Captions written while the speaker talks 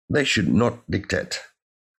they should not dictate.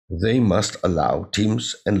 They must allow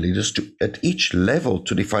teams and leaders to, at each level,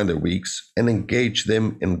 to define their weeks and engage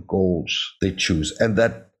them in goals they choose, and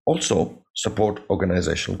that also support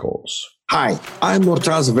organizational goals. Hi, I'm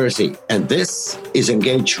Murtaza Versi, and this is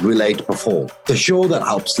Engage, Relate, Perform, the show that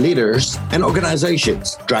helps leaders and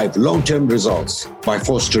organizations drive long-term results by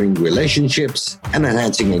fostering relationships and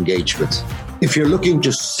enhancing engagement. If you're looking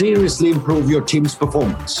to seriously improve your team's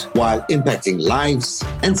performance while impacting lives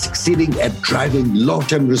and succeeding at driving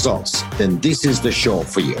long-term results, then this is the show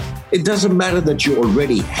for you. It doesn't matter that you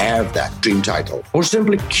already have that dream title or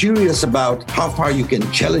simply curious about how far you can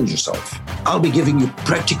challenge yourself. I'll be giving you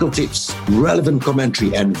practical tips, relevant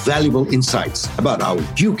commentary, and valuable insights about how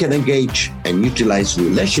you can engage and utilize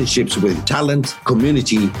relationships with talent,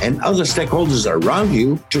 community, and other stakeholders around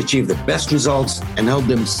you to achieve the best results and help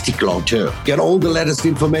them stick long-term. Get all the latest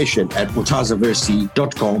information at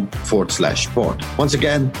murtazaversi.com/pod. Once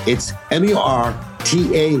again, it's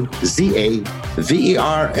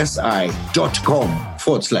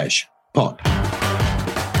murtazaversi.com/pod.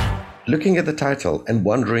 Looking at the title and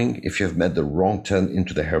wondering if you've made the wrong turn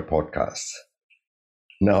into the Hair Podcast.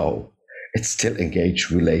 No, it's still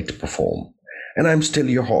Engage, Relate, Perform. And I'm still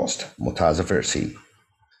your host, Murtaza Versi.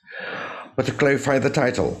 But to clarify the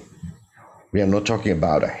title, we are not talking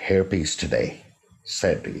about a hairpiece today,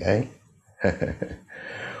 sadly, eh?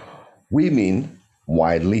 We mean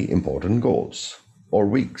widely important goals, or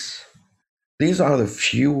weeks. These are the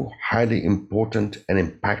few highly important and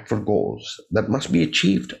impactful goals that must be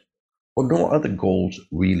achieved, or no other goals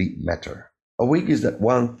really matter. A week is that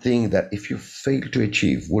one thing that if you fail to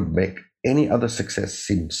achieve would make any other success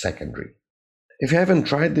seem secondary. If you haven't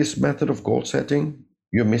tried this method of goal setting,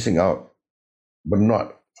 you're missing out, but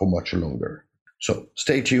not for much longer. So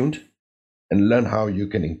stay tuned and learn how you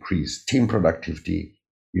can increase team productivity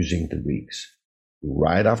using the weeks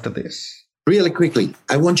right after this. Really quickly,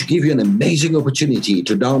 I want to give you an amazing opportunity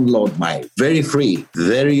to download my very free,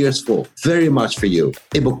 very useful, very much for you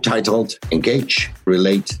ebook titled Engage,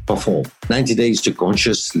 Relate, Perform, 90 Days to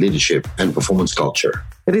Conscious Leadership and Performance Culture.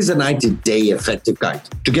 It is a 90-day effective guide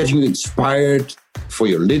to get you inspired for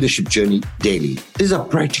your leadership journey daily. These are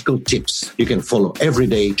practical tips you can follow every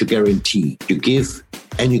day to guarantee you give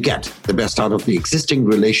and you get the best out of the existing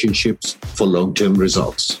relationships for long-term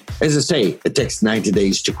results. As I say, it takes 90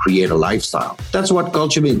 days to create a lifestyle. That's what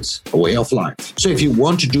culture means, a way of life. So if you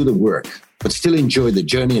want to do the work, but still enjoy the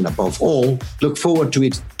journey and above all, look forward to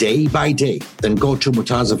it day by day, then go to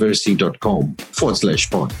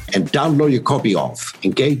murtazaversi.com/pod and download your copy of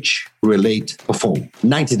Engage, Relate, Perform,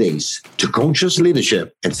 90 Days to Conscious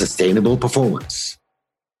Leadership and Sustainable Performance.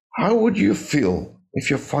 How would you feel if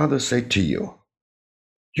your father said to you,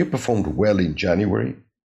 you performed well in January,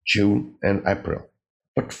 June, and April,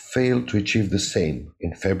 but failed to achieve the same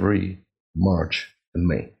in February, March, and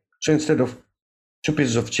May? So instead of 2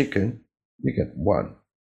 pieces of chicken, you get 1.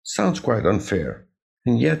 Sounds quite unfair,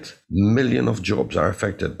 and yet millions of jobs are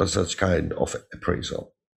affected by such kind of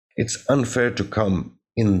appraisal. It's unfair to come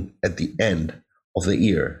in at the end of the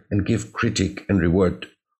year and give critique and reward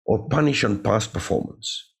or punish on past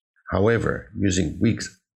performance. However, using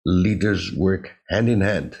weeks, leaders work hand in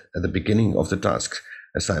hand at the beginning of the task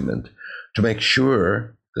assignment to make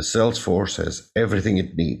sure the sales force has everything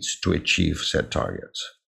it needs to achieve set targets.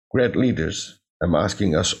 Great leaders, I'm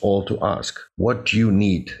asking us all to ask, what do you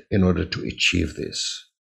need in order to achieve this?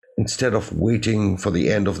 Instead of waiting for the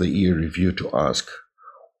end of the year review to ask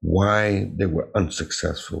why they were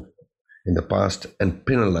unsuccessful in the past and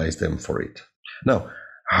penalize them for it. Now,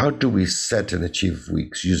 how do we set and achieve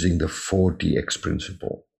weeks using the 4DX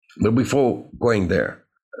principle? But before going there,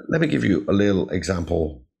 let me give you a little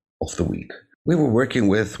example of the week. We were working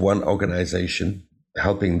with one organization,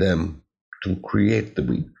 helping them to create the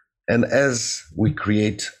week. And as we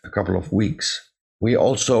create a couple of weeks, we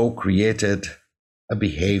also created a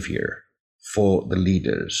behavior for the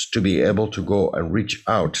leaders to be able to go and reach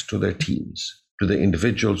out to their teams, to the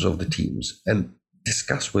individuals of the teams, and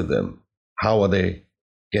discuss with them how are they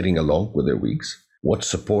getting along with their weeks, what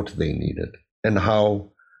support they needed, and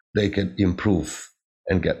how they can improve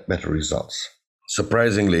and get better results.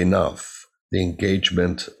 Surprisingly enough, the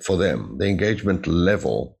engagement for them, the engagement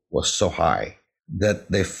level was so high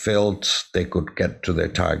that they felt they could get to their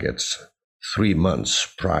targets 3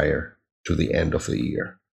 months prior to the end of the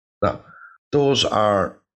year. Now, those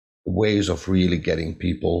are ways of really getting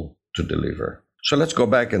people to deliver. So let's go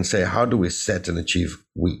back and say, how do we set and achieve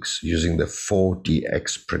weeks using the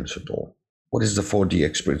 4DX principle? What is the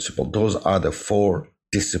 4DX principle? Those are the 4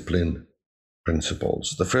 discipline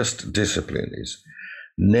principles. The first discipline is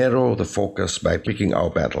narrow the focus by picking our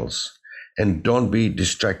battles and don't be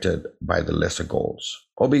distracted by the lesser goals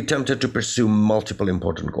or be tempted to pursue multiple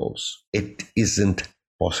important goals. It isn't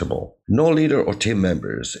possible. No leader or team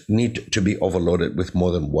members need to be overloaded with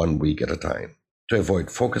more than 1 week at a time. To avoid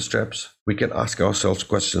focus traps, we can ask ourselves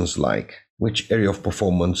questions like, which area of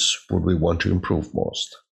performance would we want to improve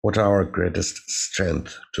most? What are our greatest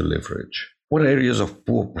strengths to leverage? What areas of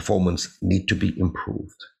poor performance need to be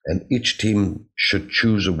improved? And each team should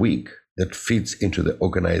choose a week that fits into the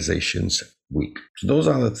organization's week. So those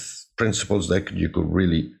are the principles that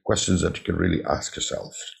questions that you could really ask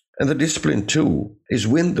yourself. And the discipline too is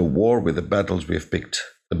win the war with the battles we have picked.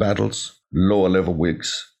 The battles, lower level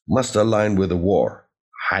weeks, must align with the war,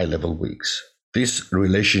 high level weeks. This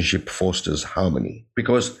relationship fosters harmony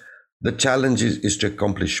because the challenge is to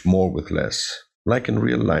accomplish more with less, like in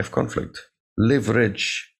real life conflict.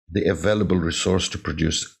 Leverage the available resource to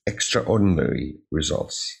produce extraordinary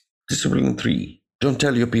results. Discipline 3, don't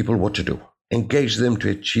tell your people what to do. Engage them to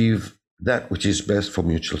achieve that which is best for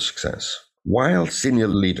mutual success. While senior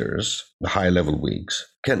leaders, the high-level weeks,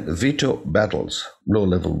 can veto battles,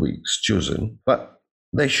 low-level weeks chosen, but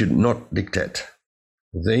they should not dictate.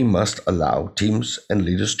 They must allow teams and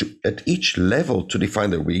leaders at each level to define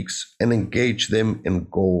their weeks and engage them in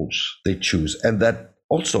goals they choose, and that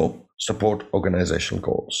also support organizational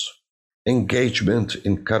goals. Engagement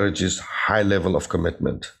encourages high level of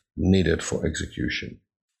commitment needed for execution.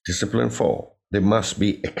 Discipline 4, there must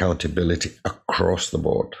be accountability across the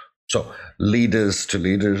board. So leaders to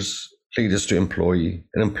leaders, leaders to employee,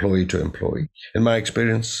 and employee to employee. In my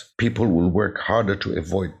experience, people will work harder to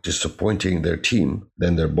avoid disappointing their team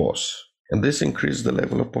than their boss. And this increases the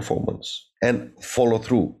level of performance and follow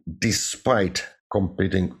through despite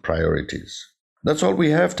competing priorities. That's all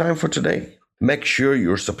we have time for today. Make sure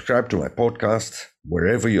you're subscribed to my podcast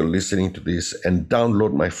wherever you're listening to this and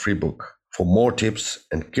download my free book for more tips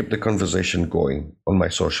and keep the conversation going on my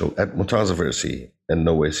social at Murtaza Versi and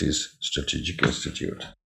Noesis Strategic Institute.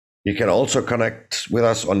 You can also connect with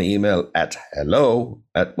us on email at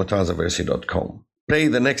hello@murtazaversi.com. Play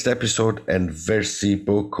the next episode and Versi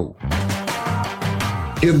beaucoup.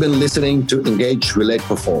 You've been listening to Engage, Relate,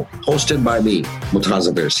 Perform, hosted by me,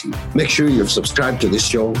 Murtaza Versi. Make sure you've subscribed to this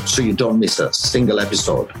show so you don't miss a single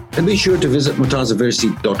episode. And be sure to visit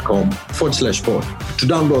murtazaversi.com/pod to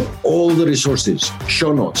download all the resources,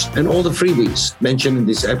 show notes, and all the freebies mentioned in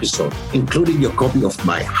this episode, including your copy of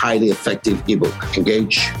my highly effective ebook,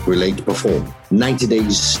 Engage, Relate, Perform, 90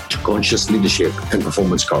 Days to Conscious Leadership and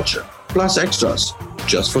Performance Culture, plus extras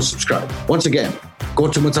just for subscribe. Once again, go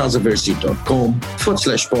to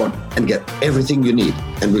murtazaversi.com/pod and get everything you need.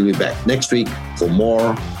 And we'll be back next week for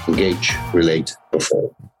more Engage, Relate, Perform.